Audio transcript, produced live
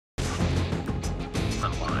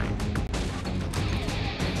line.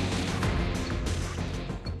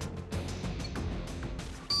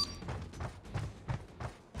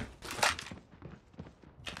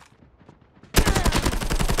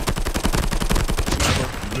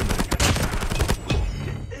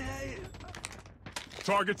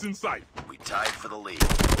 Targets in sight. We tied for the lead.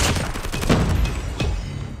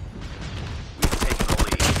 We've taken the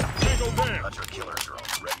lead. Tango down. Hunter-killer drone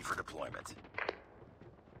ready for deployment.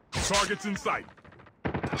 Targets in sight.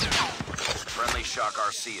 Friendly Shock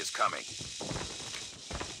RC is coming.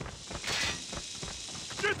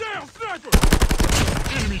 Get down, sniper!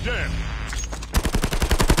 Enemy down.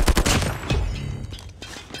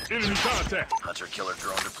 Enemy contact. Hunter-killer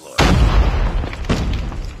drone deployed.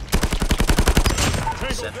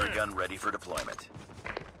 Tango Sentry down. gun ready for deployment.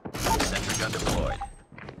 Sentry gun deployed.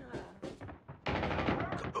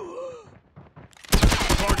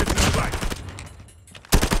 Targets in sight.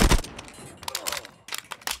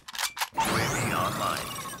 UAV online.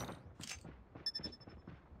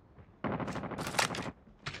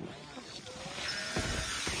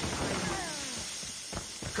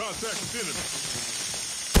 Contact with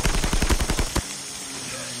enemy.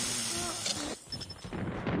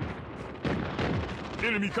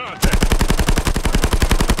 Enemy contact.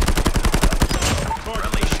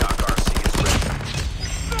 Friendly Shock RC is ready.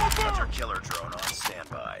 Hunter-killer drone on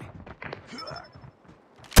standby.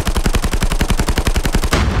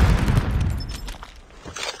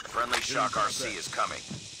 Friendly Shock RC is coming.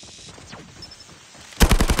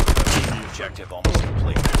 Objective almost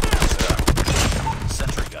complete. Stuck.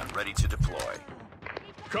 Sentry gun ready to deploy.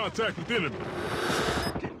 Contact with enemy.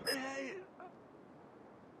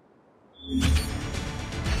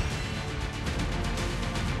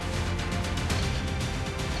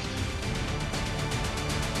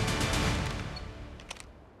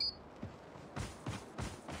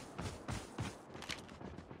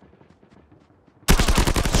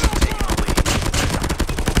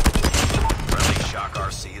 Friendly Shock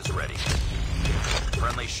RC is ready.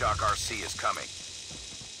 Friendly Shock RC is coming.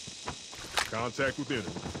 Contact with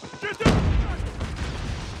enemy. Get down!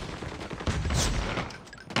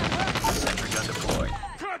 Sentry gun deployed.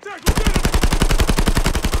 Contact with enemy!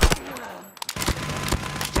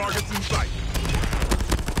 Targets in sight.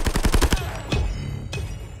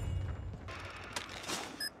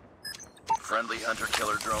 Friendly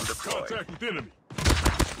Hunter-killer drone deployed. Contact with enemy.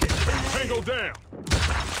 Tango down.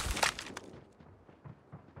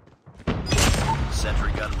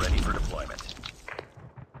 Sentry gun ready for deployment.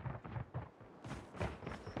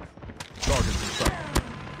 Targets in sight.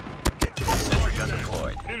 Sentry gun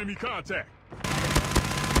deployed. Enemy contact.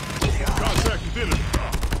 Contact with enemy.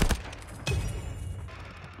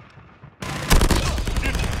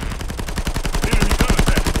 Enemy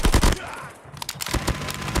contact.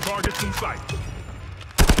 Targets in sight.